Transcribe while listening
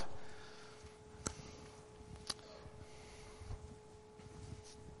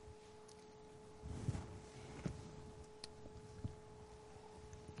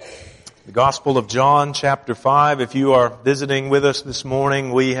The Gospel of John, chapter 5. If you are visiting with us this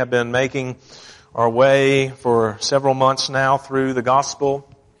morning, we have been making our way for several months now through the Gospel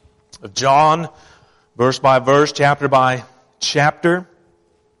of John, verse by verse, chapter by chapter.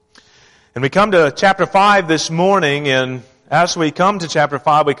 And we come to chapter 5 this morning, and as we come to chapter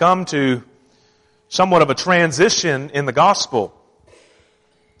 5, we come to somewhat of a transition in the Gospel.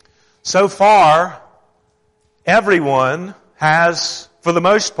 So far, everyone has, for the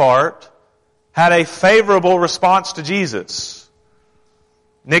most part, had a favorable response to Jesus.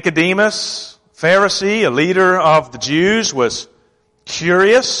 Nicodemus, Pharisee, a leader of the Jews, was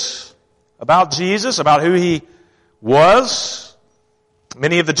curious about Jesus, about who he was.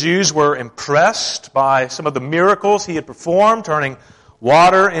 Many of the Jews were impressed by some of the miracles he had performed, turning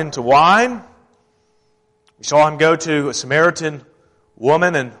water into wine. We saw him go to a Samaritan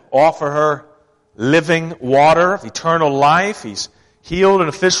woman and offer her living water of eternal life. He's healed an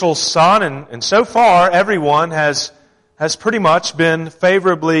official's son, and so far everyone has pretty much been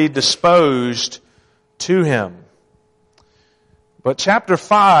favorably disposed to him. But chapter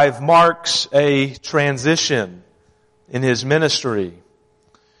 5 marks a transition in his ministry.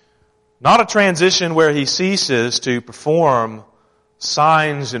 Not a transition where he ceases to perform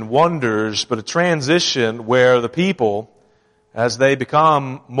signs and wonders, but a transition where the people, as they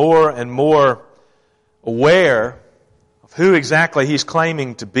become more and more aware of who exactly he's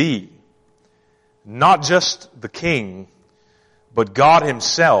claiming to be, not just the king, but God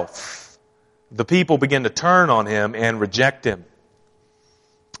himself, the people begin to turn on him and reject him.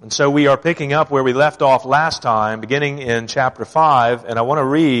 And so we are picking up where we left off last time, beginning in chapter 5, and I want to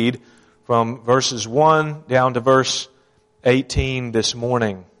read from verses 1 down to verse 18 this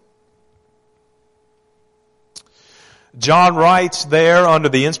morning. John writes there under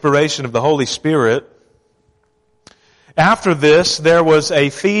the inspiration of the Holy Spirit, "After this there was a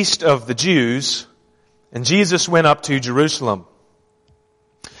feast of the Jews, and Jesus went up to Jerusalem.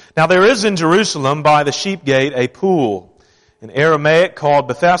 Now there is in Jerusalem by the sheep gate a pool, in Aramaic called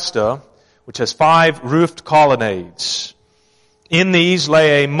Bethesda, which has 5 roofed colonnades. In these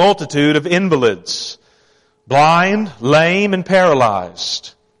lay a multitude of invalids, blind, lame, and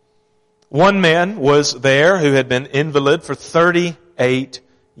paralyzed. One man was there who had been invalid for 38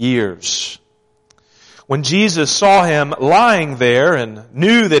 years. When Jesus saw him lying there and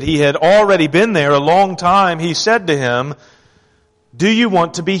knew that he had already been there a long time, he said to him, 'Do you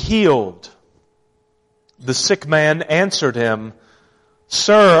want to be healed?' The sick man answered him,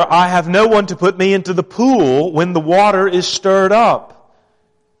 'Sir, I have no one to put me into the pool when the water is stirred up.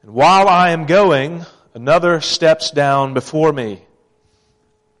 And while I am going, another steps down before me.'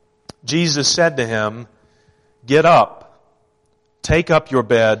 Jesus said to him, 'Get up, take up your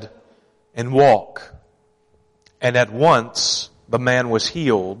bed, and walk.' And at once the man was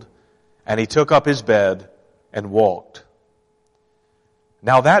healed, and he took up his bed and walked.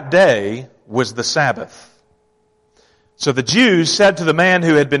 Now that day was the Sabbath. So the Jews said to the man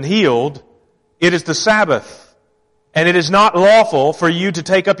who had been healed, 'It is the Sabbath, and it is not lawful for you to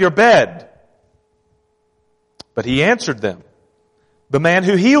take up your bed.' But he answered them, 'The man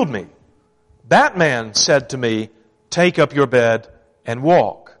who healed me, that man said to me, "Take up your bed and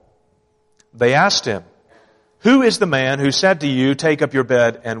walk." They asked him, 'Who is the man who said to you, "Take up your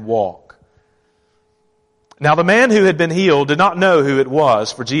bed and walk"?' Now the man who had been healed did not know who it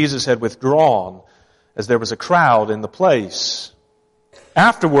was, for Jesus had withdrawn, as there was a crowd in the place.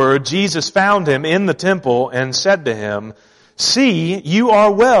 Afterward, Jesus found him in the temple and said to him, 'See, you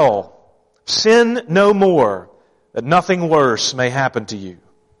are well. Sin no more, that nothing worse may happen to you.'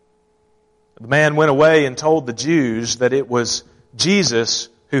 The man went away and told the Jews that it was Jesus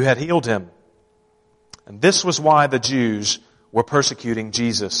who had healed him. And this was why the Jews were persecuting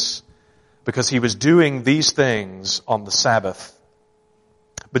Jesus, because he was doing these things on the Sabbath.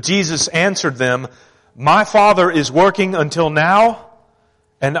 But Jesus answered them, 'My Father is working until now,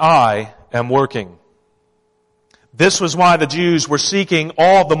 and I am working.' This was why the Jews were seeking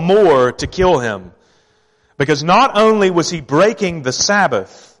all the more to kill him, because not only was he breaking the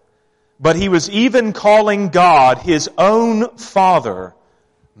Sabbath, but he was even calling God his own Father,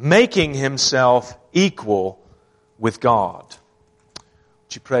 making himself equal with God."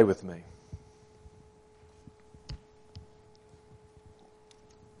 Would you pray with me?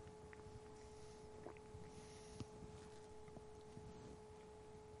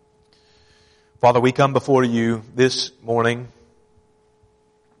 Father, we come before you this morning,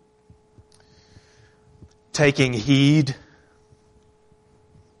 taking heed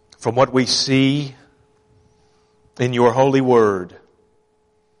from what we see in your holy word.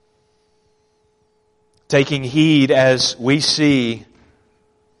 taking heed as we see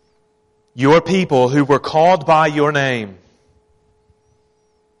your people who were called by your name,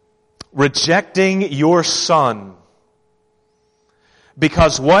 rejecting your Son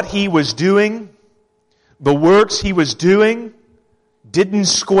because what He was doing, the works He was doing, didn't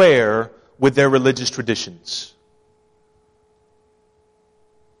square with their religious traditions.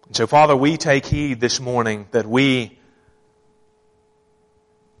 And so, Father, we take heed this morning that we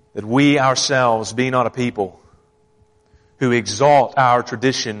ourselves be not a people who exalt our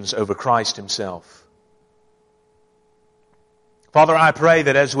traditions over Christ Himself. Father, I pray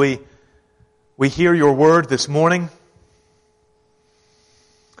that as we hear your word this morning,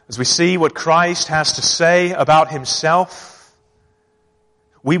 as we see what Christ has to say about Himself,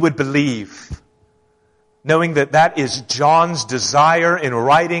 we would believe, knowing that that is John's desire in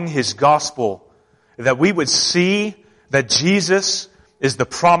writing his gospel, that we would see that Jesus is the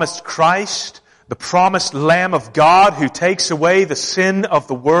promised Christ, the promised Lamb of God who takes away the sin of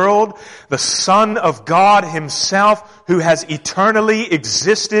the world, the Son of God Himself who has eternally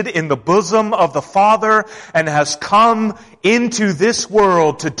existed in the bosom of the Father and has come into this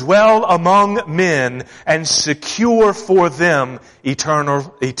world to dwell among men and secure for them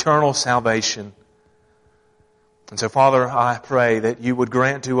eternal salvation. And so, Father, I pray that you would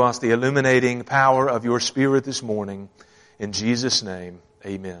grant to us the illuminating power of your Spirit this morning. In Jesus' name,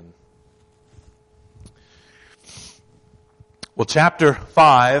 amen. Well, chapter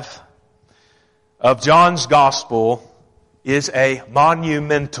 5 of John's Gospel is a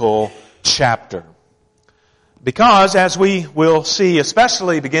monumental chapter. Because, as we will see,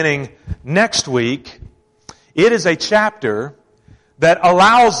 especially beginning next week, it is a chapter that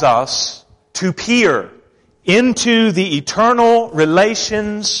allows us to peer into the eternal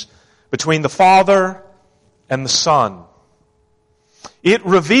relations between the Father and the Son. It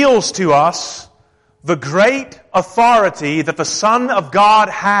reveals to us the great authority that the Son of God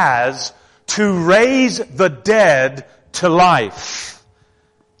has to raise the dead to life,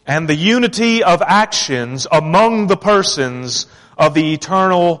 and the unity of actions among the persons of the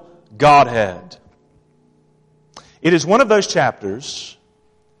eternal Godhead. It is one of those chapters,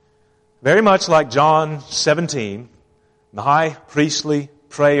 very much like John 17, the high priestly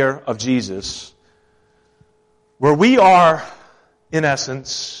prayer of Jesus, where we are, in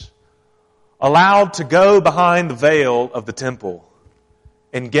essence, allowed to go behind the veil of the temple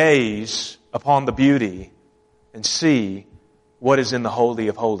and gaze upon the beauty and see what is in the Holy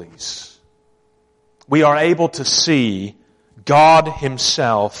of Holies. We are able to see God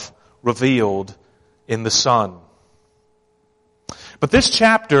Himself revealed in the Son. But this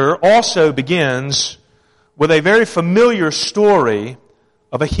chapter also begins with a very familiar story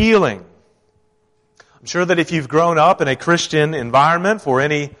of a healing. I'm sure that if you've grown up in a Christian environment for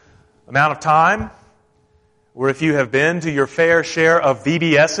any amount of time, or if you have been to your fair share of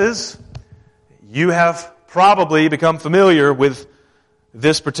VBSs, you have probably become familiar with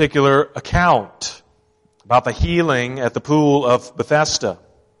this particular account about the healing at the pool of Bethesda.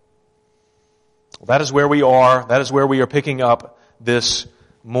 Well, that is where we are. That is where we are picking up this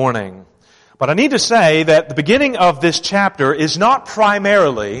morning. But I need to say that the beginning of this chapter is not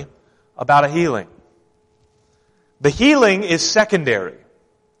primarily about a healing. The healing is secondary.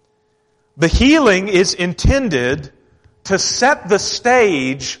 The healing is intended to set the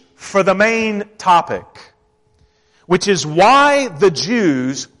stage for the main topic, which is why the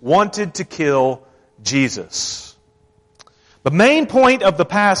Jews wanted to kill Jesus. The main point of the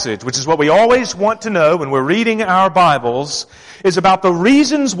passage, which is what we always want to know when we're reading our Bibles, is about the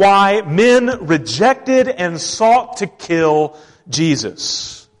reasons why men rejected and sought to kill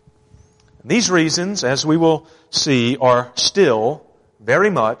Jesus. And these reasons, as we will see, are still very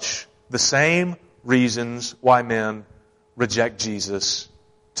much the same reasons why men reject Jesus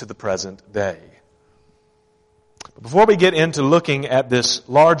to the present day. But before we get into looking at this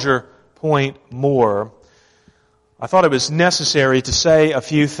larger point more, I thought it was necessary to say a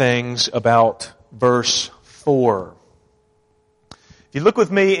few things about verse 4. If you look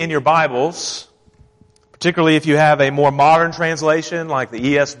with me in your Bibles, particularly if you have a more modern translation like the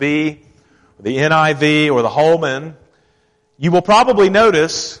ESV, or the NIV, or the Holman, you will probably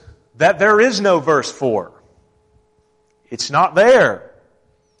notice that there is no verse 4. It's not there.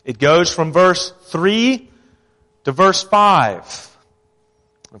 It goes from verse 3 to verse 5.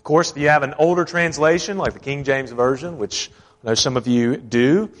 Of course, if you have an older translation like the King James Version, which I know some of you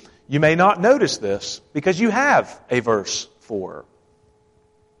do, you may not notice this because you have a verse 4.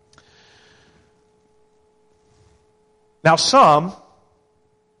 Now, some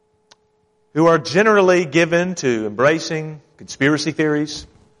who are generally given to embracing conspiracy theories,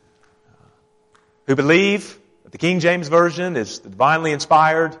 who believe that the King James Version is the divinely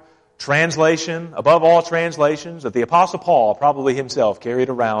inspired translation, above all translations, that the Apostle Paul probably himself carried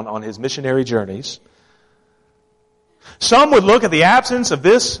around on his missionary journeys. Some would look at the absence of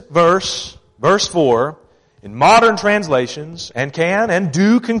this verse 4, in modern translations and can and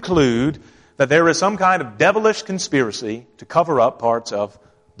do conclude that there is some kind of devilish conspiracy to cover up parts of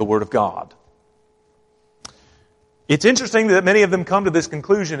the Word of God. It's interesting that many of them come to this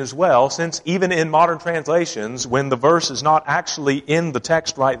conclusion as well, since even in modern translations, when the verse is not actually in the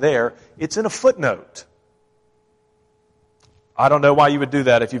text right there, it's in a footnote. I don't know why you would do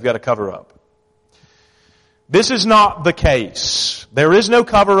that if you've got a cover-up. This is not the case. There is no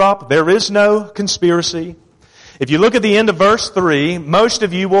cover-up. There is no conspiracy. If you look at the end of verse 3, most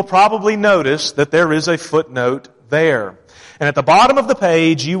of you will probably notice that there is a footnote there. And at the bottom of the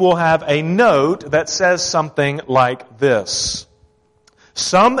page, you will have a note that says something like this.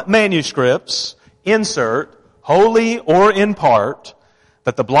 Some manuscripts insert, wholly or in part,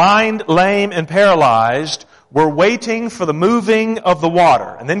 that the blind, lame, and paralyzed were waiting for the moving of the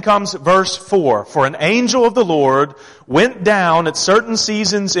water. And then comes verse 4. For an angel of the Lord went down at certain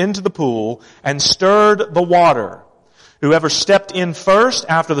seasons into the pool and stirred the water. Whoever stepped in first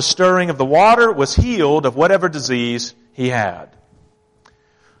after the stirring of the water was healed of whatever disease he had.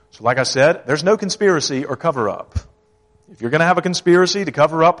 So like I said, there's no conspiracy or cover-up. If you're going to have a conspiracy to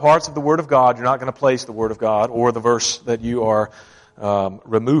cover up parts of the Word of God, you're not going to place the Word of God or the verse that you are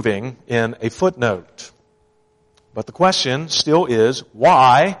removing in a footnote. But the question still is,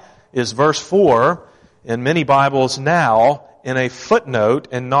 why is verse 4 in many Bibles now in a footnote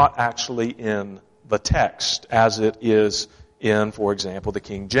and not actually in the text, as it is in, for example, the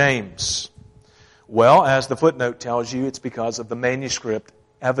King James? Well, as the footnote tells you, it's because of the manuscript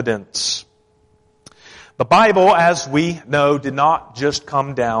evidence. The Bible, as we know, did not just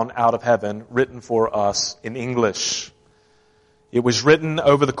come down out of heaven, written for us in English. It was written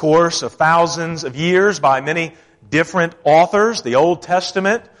over the course of thousands of years by many different authors. The Old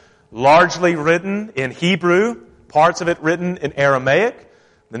Testament, largely written in Hebrew, parts of it written in Aramaic.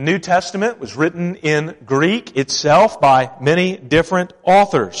 The New Testament was written in Greek itself by many different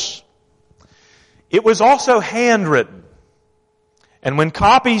authors. It was also handwritten. And when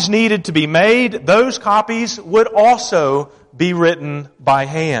copies needed to be made, those copies would also be written by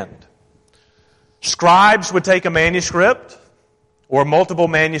hand. Scribes would take a manuscript or multiple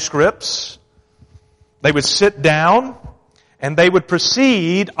manuscripts. They would sit down and they would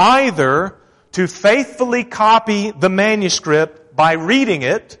proceed either to faithfully copy the manuscript by reading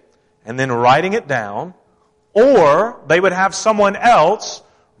it and then writing it down, or they would have someone else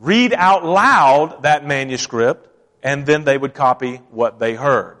read out loud that manuscript and then they would copy what they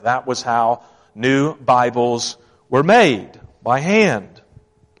heard. That was how new Bibles were made, by hand.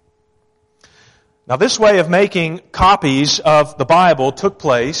 Now this way of making copies of the Bible took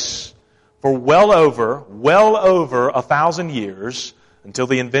place for well over 1,000 years, until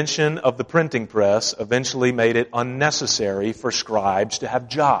the invention of the printing press eventually made it unnecessary for scribes to have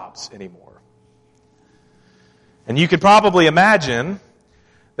jobs anymore. And you can probably imagine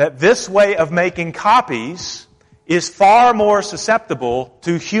that this way of making copies is far more susceptible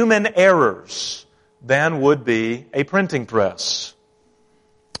to human errors than would be a printing press.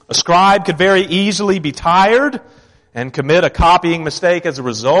 A scribe could very easily be tired and commit a copying mistake as a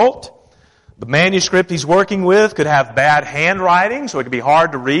result. The manuscript he's working with could have bad handwriting, so it could be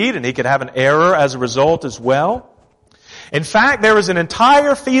hard to read, and he could have an error as a result as well. In fact, there is an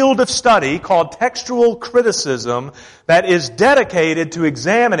entire field of study called textual criticism that is dedicated to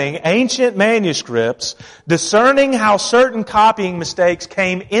examining ancient manuscripts, discerning how certain copying mistakes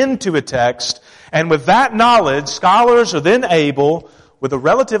came into a text, and with that knowledge, scholars are then able, with a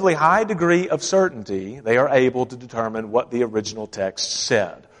relatively high degree of certainty, they are able to determine what the original text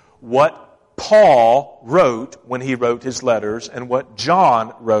said, what Paul wrote when he wrote his letters, and what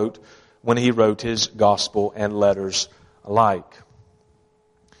John wrote when he wrote his gospel and letters alike.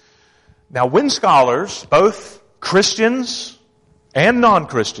 Now, when scholars, both Christians and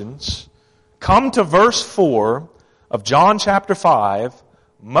non-Christians, come to verse 4 of John chapter 5,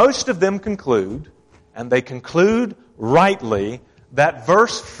 most of them conclude, and they conclude rightly, that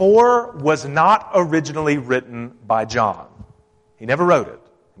verse 4 was not originally written by John. He never wrote it.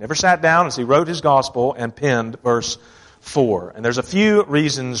 He never sat down as he wrote his gospel and penned verse 4. And there's a few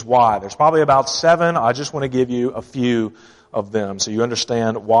reasons why. There's probably about 7. I just want to give you a few of them so you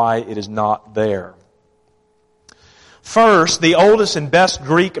understand why it is not there. First, the oldest and best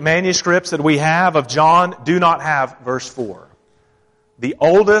Greek manuscripts that we have of John do not have verse 4. the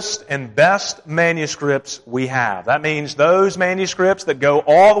oldest and best manuscripts we have. That means those manuscripts that go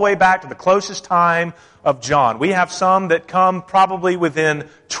all the way back to the closest time of John. We have some that come probably within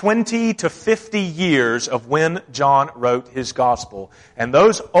 20 to 50 years of when John wrote his gospel. And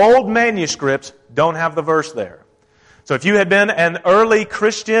those old manuscripts don't have the verse there. So if you had been an early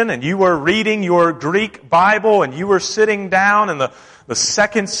Christian and you were reading your Greek Bible and you were sitting down in the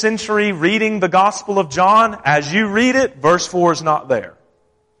 2nd century reading the Gospel of John, as you read it, verse 4 is not there.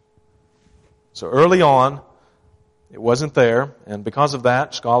 So early on, it wasn't there, and because of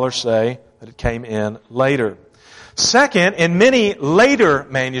that, scholars say that it came in later. Second, in many later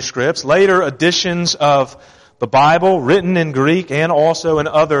manuscripts, later editions of the Bible, written in Greek and also in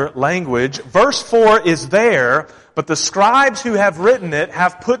other language, verse 4 is there, but the scribes who have written it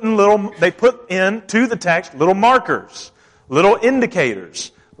have put into the text little markers, little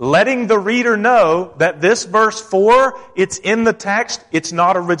indicators, letting the reader know that this verse 4, it's in the text, it's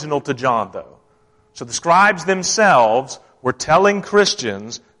not original to John though. So the scribes themselves were telling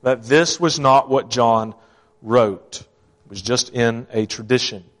Christians that this was not what John wrote. It was just in a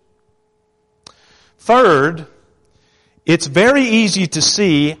tradition. Third, it's very easy to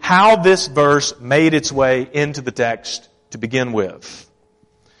see how this verse made its way into the text to begin with.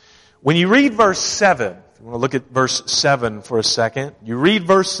 When you read verse 7, I want to look at verse 7 for a second. You read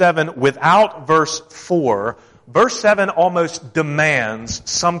verse 7 without verse 4. Verse 7 almost demands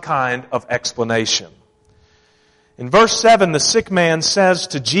some kind of explanation. In verse 7, the sick man says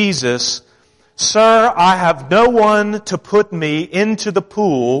to Jesus, "Sir, I have no one to put me into the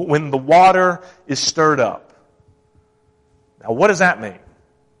pool when the water is stirred up." Now, what does that mean?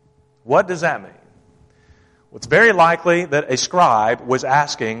 What does that mean? Well, it's very likely that a scribe was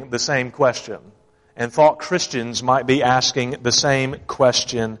asking the same question and thought Christians might be asking the same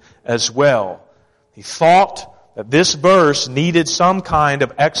question as well. He thought that this verse needed some kind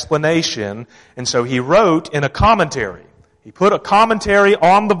of explanation, and so he wrote in a commentary. He put a commentary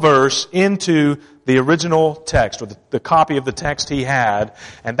on the verse into the original text, or the copy of the text he had,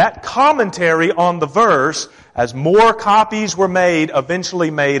 and that commentary on the verse, as more copies were made,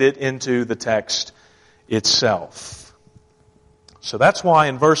 eventually made it into the text itself. So that's why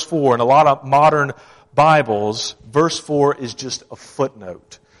in verse 4, in a lot of modern Bibles, verse 4 is just a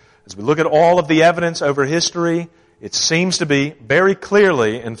footnote. As we look at all of the evidence over history, it seems to be very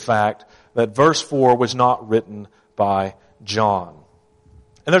clearly, in fact, that verse 4 was not written by John.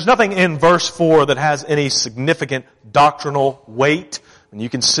 And there's nothing in verse 4 that has any significant doctrinal weight. And you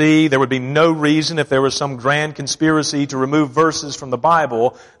can see there would be no reason, if there was some grand conspiracy to remove verses from the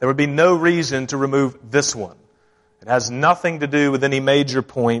Bible, there would be no reason to remove this one. It has nothing to do with any major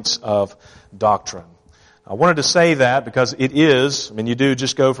points of doctrine. I wanted to say that because it is, you do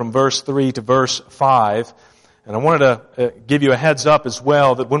just go from verse 3 to verse 5. And I wanted to give you a heads up as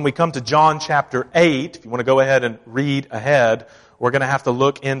well that when we come to John chapter 8, if you want to go ahead and read ahead, we're going to have to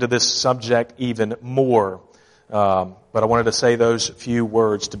look into this subject even more. But I wanted to say those few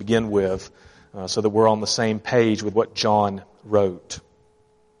words to begin with so that we're on the same page with what John wrote.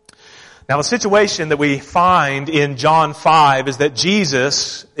 Now the situation that we find in John 5 is that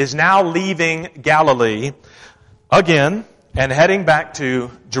Jesus is now leaving Galilee again and heading back to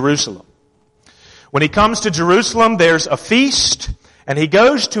Jerusalem. When he comes to Jerusalem, there's a feast, and he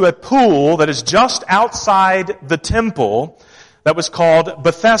goes to a pool that is just outside the temple that was called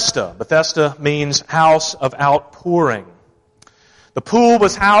Bethesda. Bethesda means house of outpouring. The pool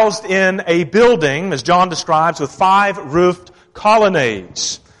was housed in a building, as John describes, with 5 roofed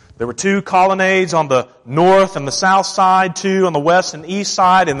colonnades. There were 2 colonnades on the north and the south side, 2 on the west and east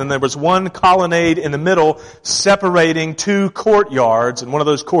side, and then there was 1 colonnade in the middle separating 2 courtyards, and one of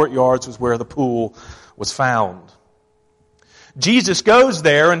those courtyards was where the pool was found. Jesus goes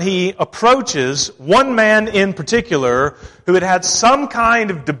there and he approaches one man in particular who had had some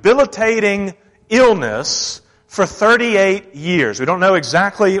kind of debilitating illness for 38 years. We don't know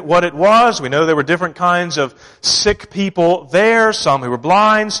exactly what it was. We know there were different kinds of sick people there, some who were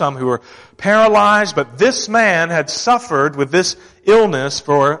blind, some who were paralyzed, but this man had suffered with this illness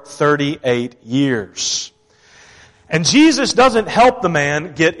for 38 years. And Jesus doesn't help the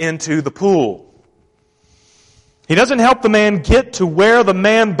man get into the pool. He doesn't help the man get to where the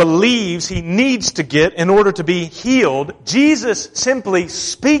man believes he needs to get in order to be healed. Jesus simply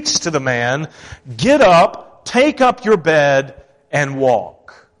speaks to the man, "Get up, take up your bed, and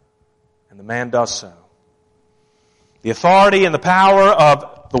walk." And the man does so. The authority and the power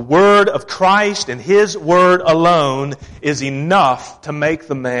of the word of Christ and His word alone is enough to make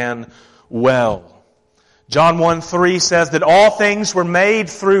the man well. John 1:3 says that all things were made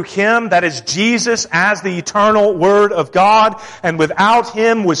through Him, that is Jesus as the eternal Word of God, and without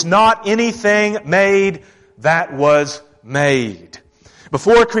Him was not anything made that was made.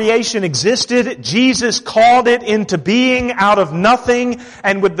 Before creation existed, Jesus called it into being out of nothing,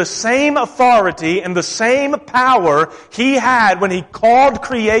 and with the same authority and the same power He had when He called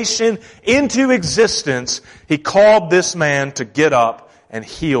creation into existence, He called this man to get up and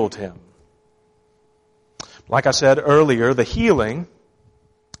healed him. Like I said earlier, the healing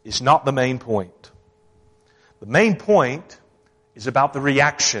is not the main point. The main point is about the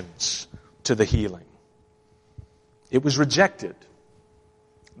reactions to the healing. It was rejected.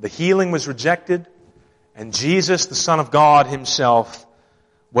 The healing was rejected, and Jesus, the Son of God Himself,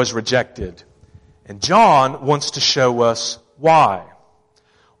 was rejected. And John wants to show us why.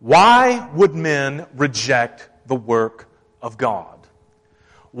 Why would men reject the work of God?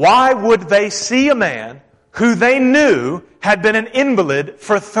 Why would they see a man who they knew had been an invalid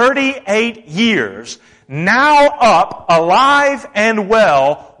for 38 years, now up, alive and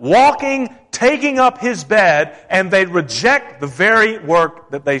well, walking, taking up his bed, and they reject the very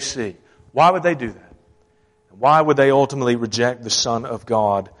work that they see? Why would they do that? Why would they ultimately reject the Son of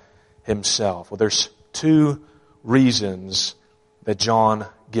God Himself? Well, there's two reasons that John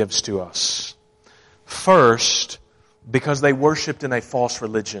gives to us. First, because they worshipped in a false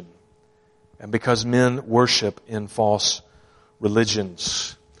religion, and because men worship in false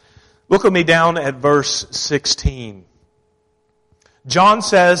religions. Look with me down at verse 16. John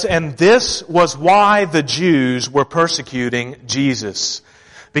says, "And this was why the Jews were persecuting Jesus,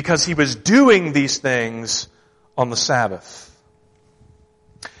 because He was doing these things on the Sabbath."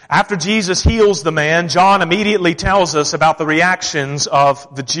 After Jesus heals the man, John immediately tells us about the reactions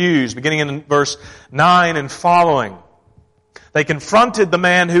of the Jews, beginning in verse 9 and following. They confronted the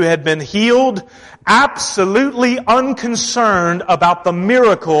man who had been healed, absolutely unconcerned about the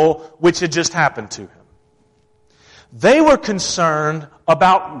miracle which had just happened to him. They were concerned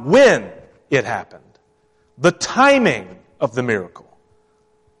about when it happened, the timing of the miracle.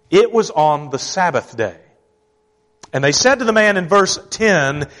 It was on the Sabbath day. And they said to the man in verse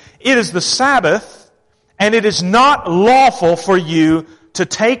 10, "It is the Sabbath, and it is not lawful for you to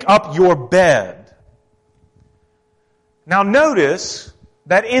take up your bed." Now notice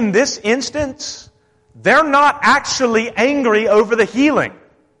that in this instance, they're not actually angry over the healing.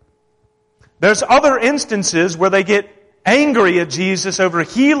 There's other instances where they get angry at Jesus over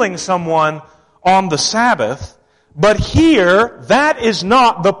healing someone on the Sabbath, but here, that is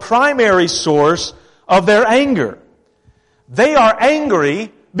not the primary source of their anger. They are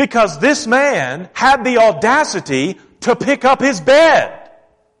angry because this man had the audacity to pick up his bed.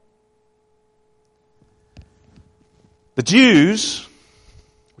 The Jews,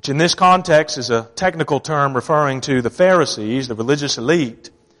 which in this context is a technical term referring to the Pharisees, the religious elite,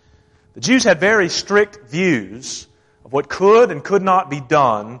 the Jews had very strict views of what could and could not be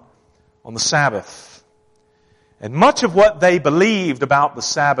done on the Sabbath. And much of what they believed about the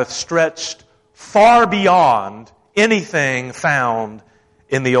Sabbath stretched far beyond anything found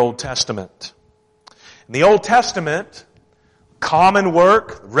in the Old Testament. In the Old Testament, common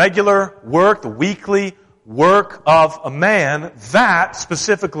work, regular work, the weekly work of a man, that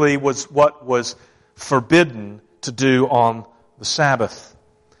specifically was what was forbidden to do on the Sabbath.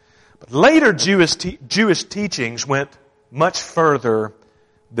 But later Jewish teachings went much further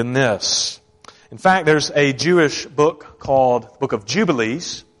than this. In fact, there's a Jewish book called the Book of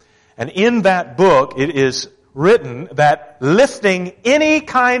Jubilees, and in that book it is written that lifting any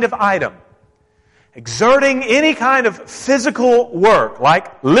kind of item, exerting any kind of physical work,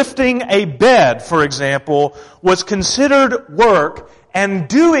 like lifting a bed, for example, was considered work, and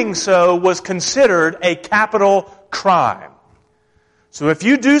doing so was considered a capital crime. So if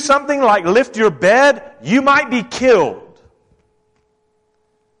you do something like lift your bed, you might be killed.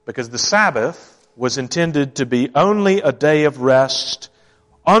 Because the Sabbath was intended to be only a day of rest,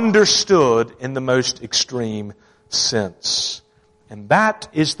 understood in the most extreme sense. And that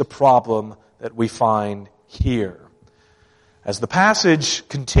is the problem that we find here. As the passage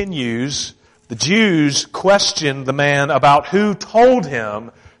continues, the Jews question the man about who told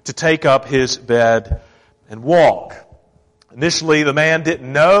him to take up his bed and walk. Initially, the man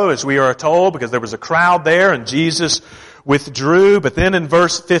didn't know, as we are told, because there was a crowd there and Jesus withdrew. But then in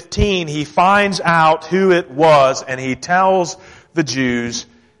verse 15, he finds out who it was and he tells the Jews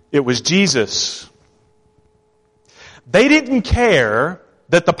it was Jesus. They didn't care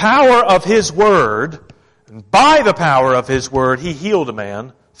that the power of His Word, and by the power of His Word, He healed a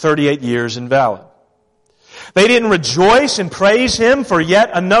man 38 years invalid. They didn't rejoice and praise Him for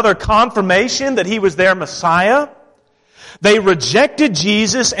yet another confirmation that He was their Messiah. They rejected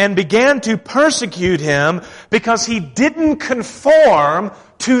Jesus and began to persecute Him because He didn't conform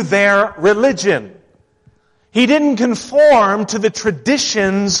to their religion. He didn't conform to the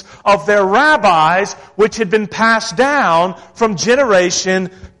traditions of their rabbis, which had been passed down from generation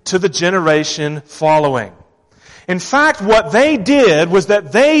to the generation following. In fact, what they did was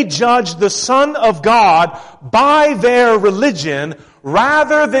that they judged the Son of God by their religion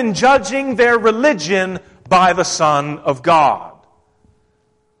rather than judging their religion by the Son of God.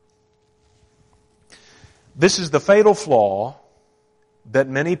 This is the fatal flaw that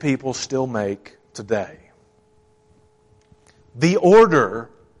many people still make today. The order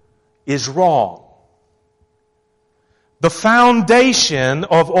is wrong. The foundation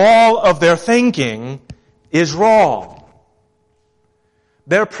of all of their thinking is wrong.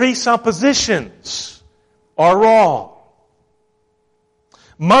 Their presuppositions are wrong.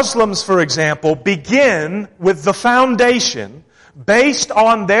 Muslims, for example, begin with the foundation based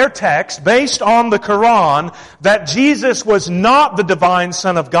on their text, based on the Quran, that Jesus was not the divine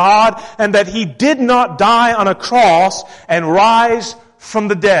Son of God and that He did not die on a cross and rise from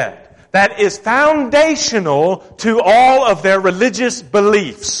the dead. That is foundational to all of their religious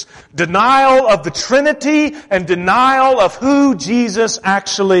beliefs. Denial of the Trinity and denial of who Jesus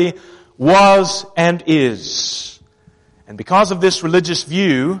actually was and is. And because of this religious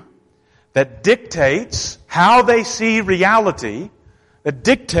view that dictates how they see reality, that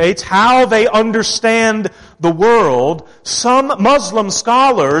dictates how they understand the world, some Muslim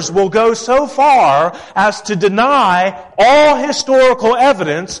scholars will go so far as to deny all historical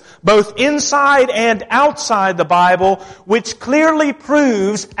evidence, both inside and outside the Bible, which clearly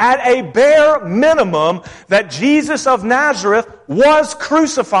proves at a bare minimum that Jesus of Nazareth was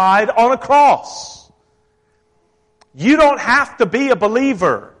crucified on a cross. You don't have to be a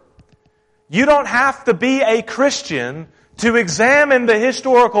believer. You don't have to be a Christian to examine the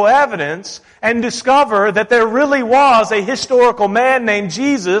historical evidence and discover that there really was a historical man named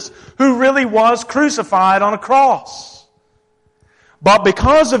Jesus who really was crucified on a cross. But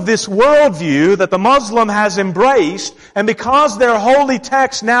because of this worldview that the Muslim has embraced, and because their holy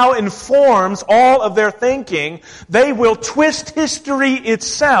text now informs all of their thinking, they will twist history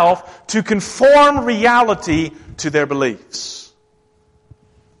itself to conform reality to their beliefs.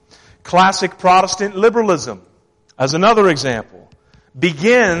 Classic Protestant liberalism, as another example,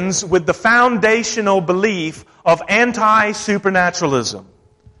 begins with the foundational belief of anti-supernaturalism.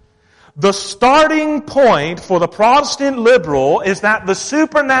 The starting point for the Protestant liberal is that the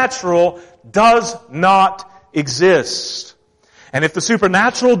supernatural does not exist. And if the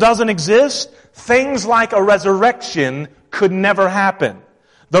supernatural doesn't exist, things like a resurrection could never happen.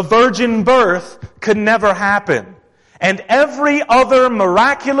 The virgin birth could never happen. And every other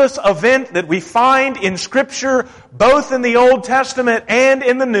miraculous event that we find in Scripture, both in the Old Testament and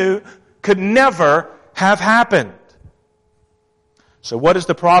in the New, could never have happened. So what is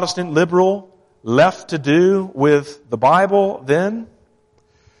the Protestant liberal left to do with the Bible then?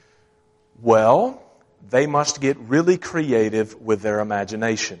 Well, they must get really creative with their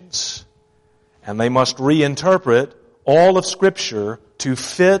imaginations. And they must reinterpret all of Scripture to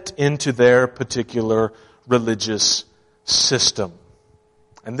fit into their particular religious system.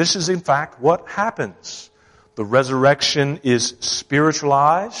 And this is in fact what happens. The resurrection is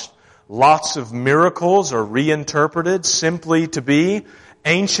spiritualized. Lots of miracles are reinterpreted simply to be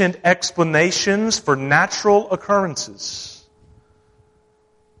ancient explanations for natural occurrences.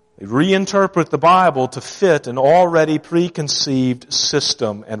 They reinterpret the Bible to fit an already preconceived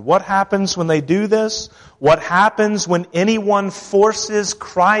system. And what happens when they do this? What happens when anyone forces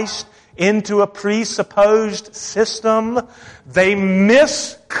Christ into a presupposed system? They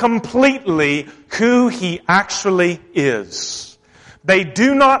miss completely who He actually is. They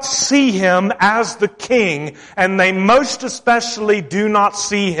do not see Him as the King, and they most especially do not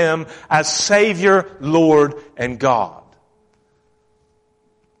see Him as Savior, Lord, and God.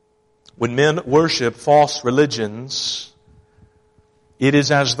 When men worship false religions, it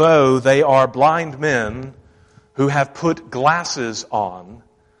is as though they are blind men who have put glasses on,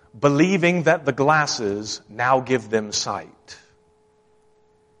 believing that the glasses now give them sight.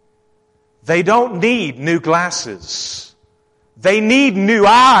 They don't need new glasses. They need new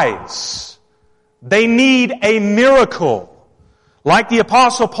eyes. They need a miracle. Like the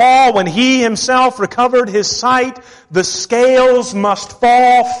Apostle Paul, when he himself recovered his sight, the scales must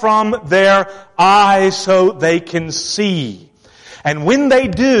fall from their eyes so they can see. And when they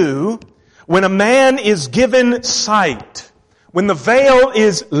do, when a man is given sight, when the veil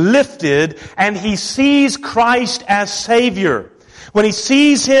is lifted and he sees Christ as Savior, when he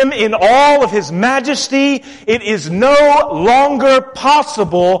sees Him in all of His majesty, it is no longer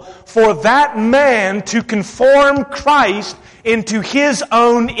possible for that man to conform Christ into his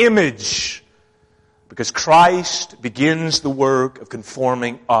own image, because Christ begins the work of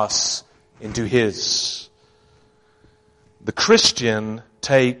conforming us into His. The Christian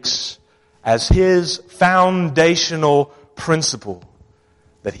takes as his foundational principle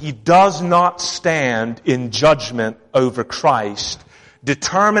that he does not stand in judgment over Christ,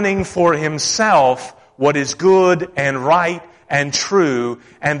 determining for himself what is good and right and true,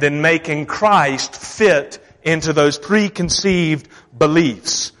 and then making Christ fit into those preconceived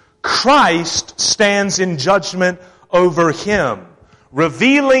beliefs. Christ stands in judgment over him,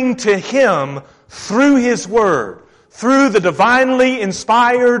 revealing to him through His Word, through the divinely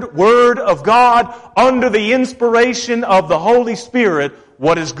inspired Word of God, under the inspiration of the Holy Spirit,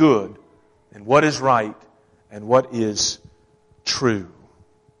 what is good and what is right and what is true.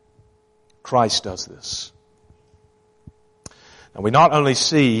 Christ does this. Now we not only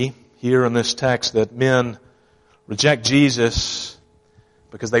see here in this text that men reject Jesus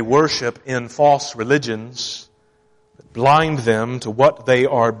because they worship in false religions that blind them to what they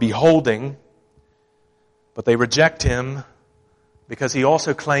are beholding, but they reject Him because He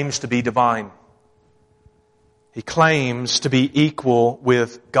also claims to be divine. He claims to be equal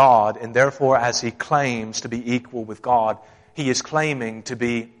with God, and therefore as He claims to be equal with God, He is claiming to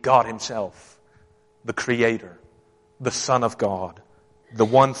be God Himself, the Creator, the Son of God, the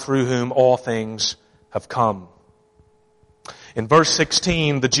one through whom all things have come. In verse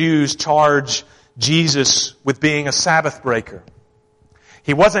 16, the Jews charge Jesus with being a Sabbath breaker.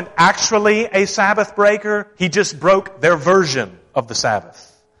 He wasn't actually a Sabbath breaker, He just broke their version of the Sabbath.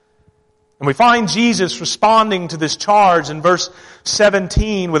 And we find Jesus responding to this charge in verse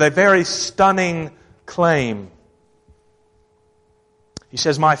 17 with a very stunning claim. He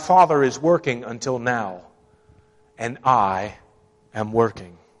says, "My Father is working until now, and I am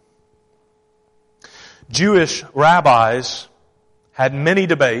working." Jewish rabbis had many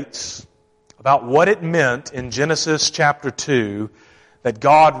debates about what it meant in Genesis chapter 2 that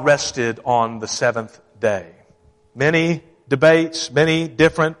God rested on the seventh day. Many debates, many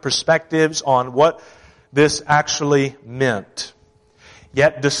different perspectives on what this actually meant.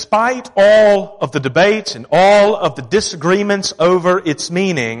 Yet despite all of the debates and all of the disagreements over its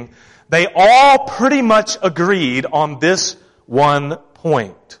meaning, they all pretty much agreed on this one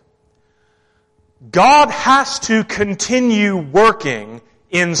point. God has to continue working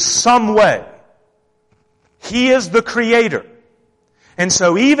in some way. He is the Creator. And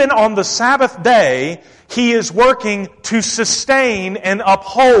so even on the Sabbath day, He is working to sustain and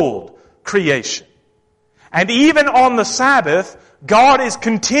uphold creation. And even on the Sabbath, God is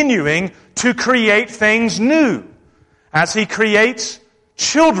continuing to create things new. As He creates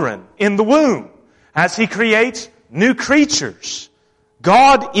children in the womb. As He creates new creatures.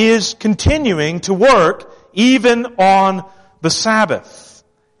 God is continuing to work even on the Sabbath.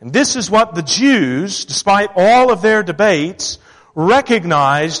 And this is what the Jews, despite all of their debates,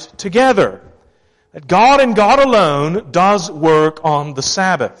 recognized together. That God and God alone does work on the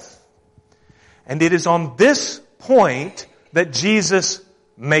Sabbath. And it is on this point that Jesus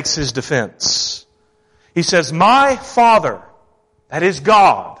makes His defense. He says, "My Father," that is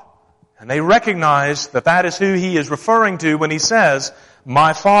God. And they recognize that that is who He is referring to when He says,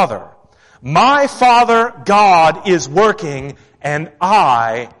 "My Father." My Father God is working and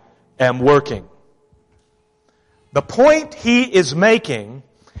I am working. The point He is making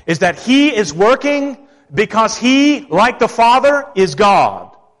is that He is working because He, like the Father, is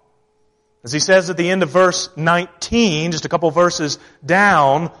God. As He says at the end of verse 19, just a couple verses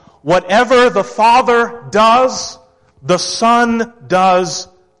down, whatever the Father does, the Son does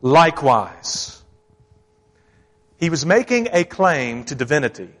likewise. He was making a claim to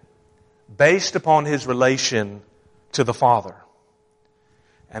divinity based upon His relation to the Father.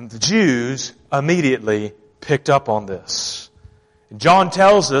 And the Jews immediately picked up on this. John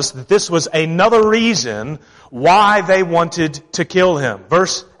tells us that this was another reason why they wanted to kill Him.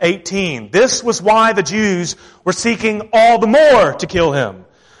 Verse 18, this was why the Jews were seeking all the more to kill Him.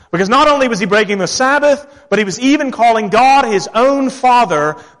 Because not only was He breaking the Sabbath, but He was even calling God His own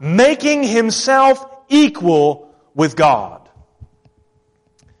Father, making Himself equal with God.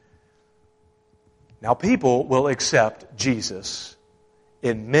 Now people will accept Jesus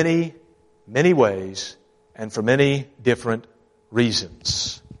in many, many ways and for many different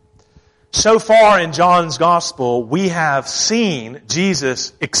reasons. So far in John's Gospel, we have seen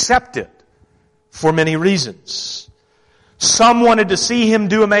Jesus accepted for many reasons. Some wanted to see him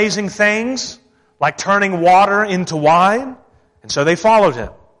do amazing things, like turning water into wine, and so they followed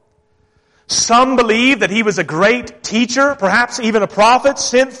him. Some believed that he was a great teacher, perhaps even a prophet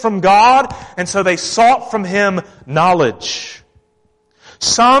sent from God, and so they sought from him knowledge.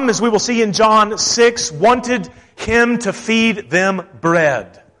 Some, as we will see in John 6, wanted him to feed them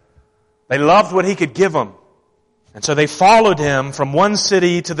bread. They loved what he could give them, and so they followed him from one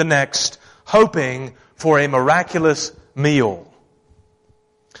city to the next, hoping for a miraculous meal.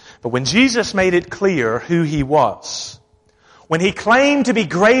 But when Jesus made it clear who he was, when he claimed to be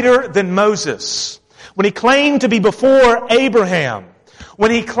greater than Moses, when he claimed to be before Abraham,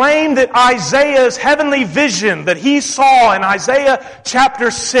 when he claimed that Isaiah's heavenly vision that he saw in Isaiah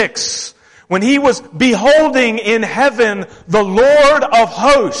chapter 6, when he was beholding in heaven the Lord of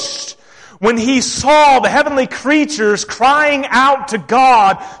hosts, when he saw the heavenly creatures crying out to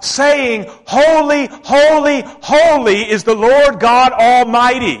God, saying, "Holy, holy, holy is the Lord God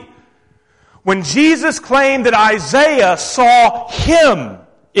Almighty." When Jesus claimed that Isaiah saw him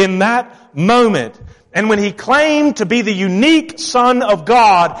in that moment, and when he claimed to be the unique Son of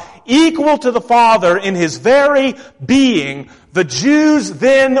God, equal to the Father in his very being, the Jews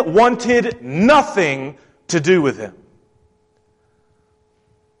then wanted nothing to do with him.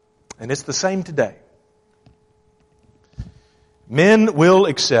 And it's the same today. Men will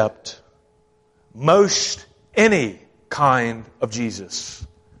accept most any kind of Jesus,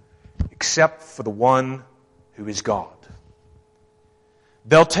 except for the one who is God.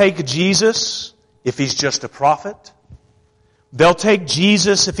 They'll take Jesus if he's just a prophet. They'll take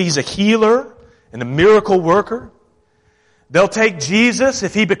Jesus if he's a healer and a miracle worker. They'll take Jesus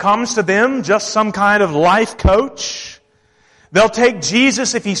if he becomes to them just some kind of life coach. They'll take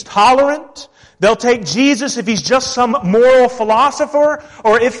Jesus if he's tolerant. They'll take Jesus if he's just some moral philosopher,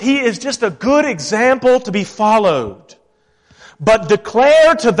 or if he is just a good example to be followed. But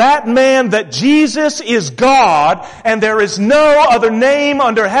declare to that man that Jesus is God, and there is no other name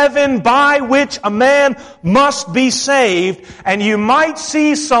under heaven by which a man must be saved, and you might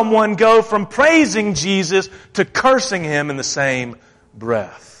see someone go from praising Jesus to cursing him in the same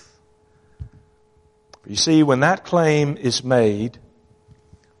breath. You see, when that claim is made,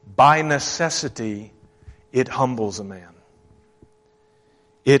 by necessity, it humbles a man.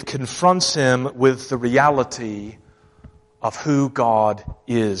 It confronts him with the reality of who God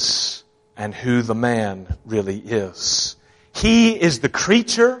is and who the man really is. He is the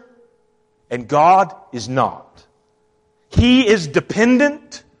creature and God is not. He is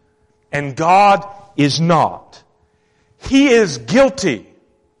dependent and God is not. He is guilty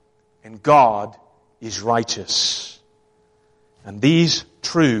and God is righteous. And these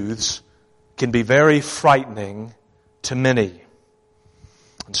truths can be very frightening to many.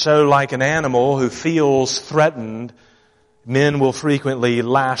 And so, like an animal who feels threatened, men will frequently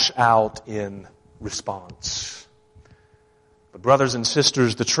lash out in response. But brothers and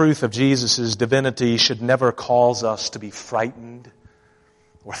sisters, the truth of Jesus' divinity should never cause us to be frightened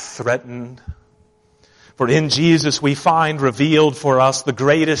or threatened. For in Jesus we find revealed for us the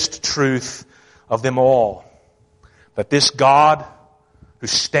greatest truth of them all. That this God who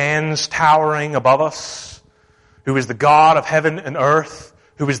stands towering above us, who is the God of heaven and earth,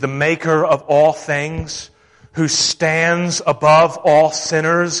 who is the maker of all things, who stands above all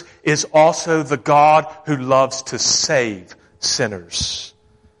sinners, is also the God who loves to save sinners.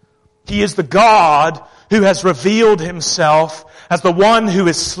 He is the God who has revealed himself as the one who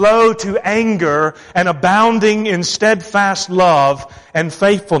is slow to anger and abounding in steadfast love and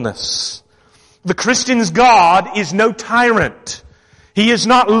faithfulness. The Christian's God is no tyrant. He is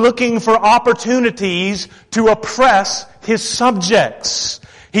not looking for opportunities to oppress his subjects.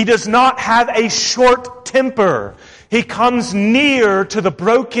 He does not have a short temper. He comes near to the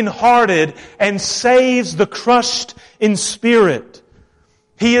brokenhearted and saves the crushed in spirit.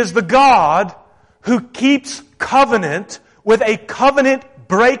 He is the God who keeps covenant with a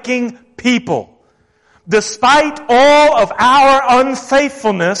covenant-breaking people. Despite all of our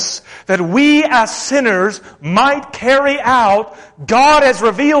unfaithfulness that we as sinners might carry out, God has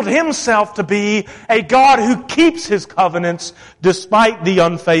revealed himself to be a God who keeps his covenants despite the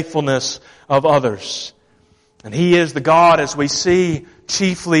unfaithfulness of others. And he is the God, as we see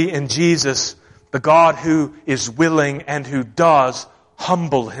chiefly in Jesus, the God who is willing and who does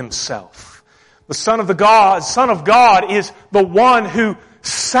humble himself. The Son of God is the one who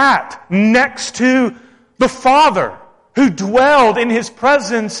sat next to the Father, who dwelled in his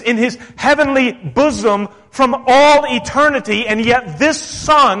presence, in his heavenly bosom from all eternity, and yet this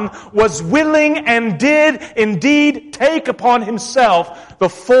Son was willing and did indeed take upon himself the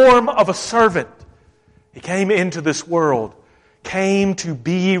form of a servant. He came into this world, came to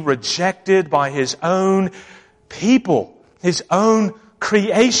be rejected by His own people, His own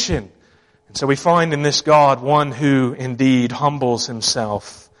creation. And so we find in this God one who indeed humbles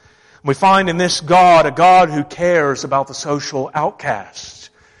Himself. We find in this God a God who cares about the social outcasts.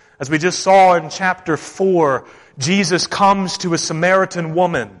 As we just saw in chapter 4, Jesus comes to a Samaritan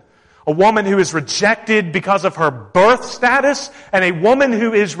woman, a woman who is rejected because of her birth status, and a woman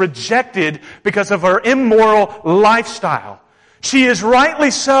who is rejected because of her immoral lifestyle. She is rightly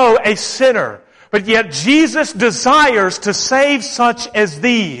so a sinner, but yet Jesus desires to save such as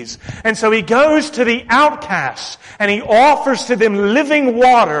these. And so He goes to the outcasts and He offers to them living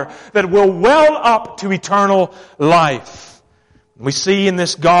water that will well up to eternal life. We see in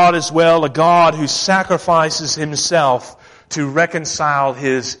this God as well a God who sacrifices Himself to reconcile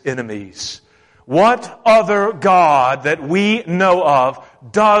His enemies. What other God that we know of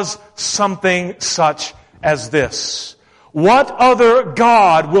does something such as this? What other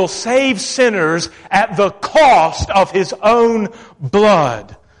God will save sinners at the cost of His own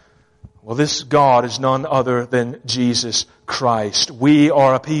blood? Well, this God is none other than Jesus Christ. We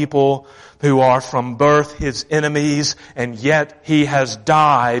are a people who are from birth His enemies, and yet He has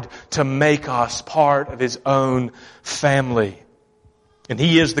died to make us part of His own family. And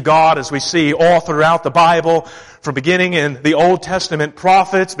He is the God, as we see all throughout the Bible, from beginning in the Old Testament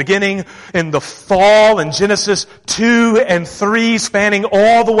prophets, beginning in the fall in Genesis 2 and 3, spanning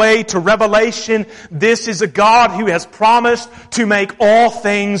all the way to Revelation. This is a God who has promised to make all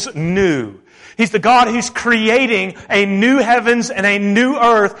things new. He's the God who's creating a new heavens and a new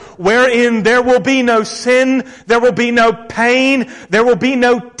earth wherein there will be no sin, there will be no pain, there will be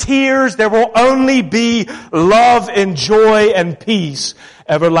no tears, there will only be love and joy and peace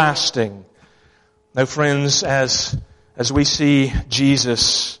everlasting. Now, friends, as we see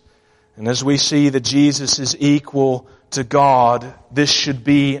Jesus, and as we see that Jesus is equal to God, this should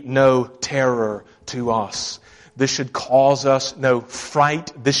be no terror to us. This should cause us no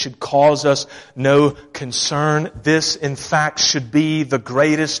fright. This should cause us no concern. This, in fact, should be the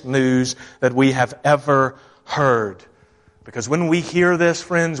greatest news that we have ever heard. Because when we hear this,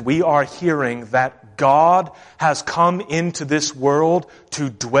 friends, we are hearing that God has come into this world to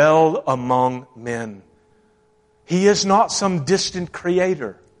dwell among men. He is not some distant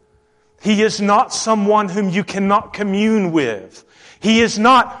creator. He is not someone whom you cannot commune with. He is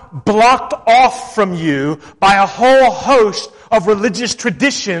not blocked off from you by a whole host of religious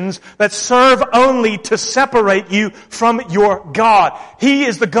traditions that serve only to separate you from your God. He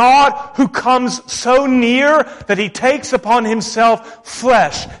is the God who comes so near that He takes upon Himself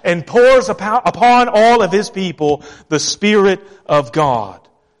flesh and pours upon all of His people the Spirit of God.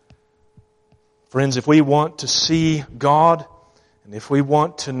 Friends, if we want to see God, and if we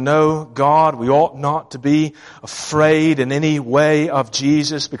want to know God, we ought not to be afraid in any way of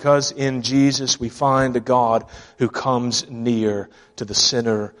Jesus, because in Jesus we find a God who comes near to the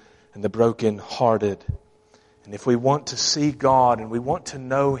sinner and the broken-hearted. And if we want to see God and we want to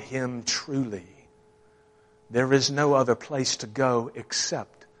know Him truly, there is no other place to go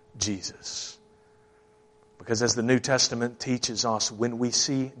except Jesus. Because as the New Testament teaches us, when we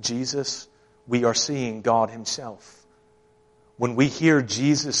see Jesus, we are seeing God Himself. When we hear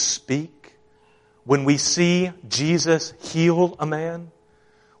Jesus speak, when we see Jesus heal a man,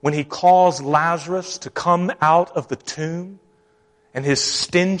 when He calls Lazarus to come out of the tomb, and his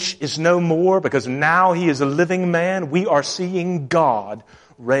stench is no more because now he is a living man, we are seeing God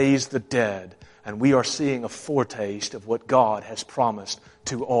raise the dead, and we are seeing a foretaste of what God has promised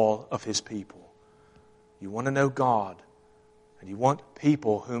to all of His people. You want to know God, and you want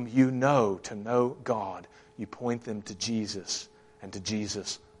people whom you know to know God, you point them to Jesus and to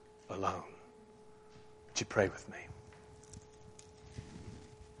Jesus alone. Would you pray with me?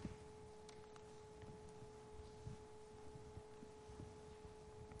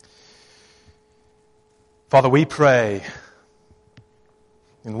 Father, we pray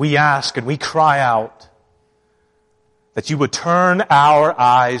and we ask and we cry out that You would turn our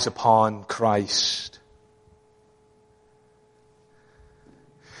eyes upon Christ.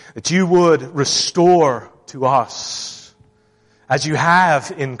 That You would restore to us, as You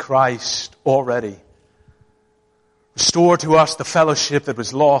have in Christ already. Restore to us the fellowship that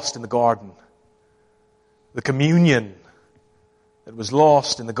was lost in the garden. The communion that was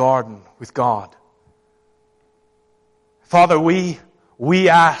lost in the garden with God. Father, we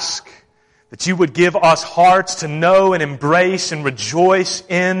ask that You would give us hearts to know and embrace and rejoice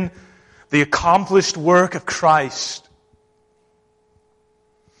in the accomplished work of Christ.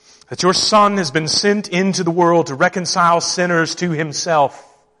 That Your Son has been sent into the world to reconcile sinners to Himself,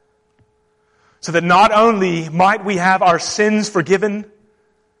 so that not only might we have our sins forgiven,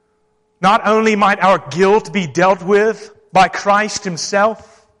 not only might our guilt be dealt with by Christ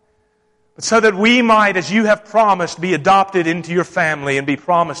Himself, but so that we might, as you have promised, be adopted into your family and be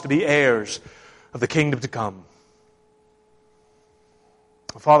promised to be heirs of the kingdom to come.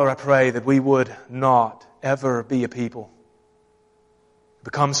 Father, I pray that we would not ever be a people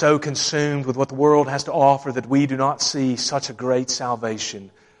become so consumed with what the world has to offer that we do not see such a great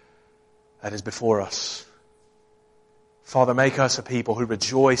salvation that is before us. Father, make us a people who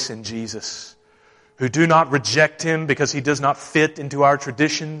rejoice in Jesus, who do not reject Him because He does not fit into our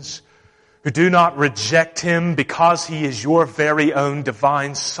traditions, who do not reject Him because He is your very own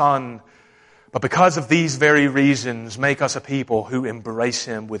divine Son, but because of these very reasons, make us a people who embrace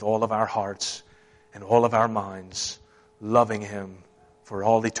Him with all of our hearts and all of our minds, loving Him for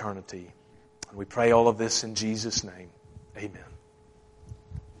all eternity. And we pray all of this in Jesus' name. Amen.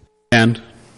 And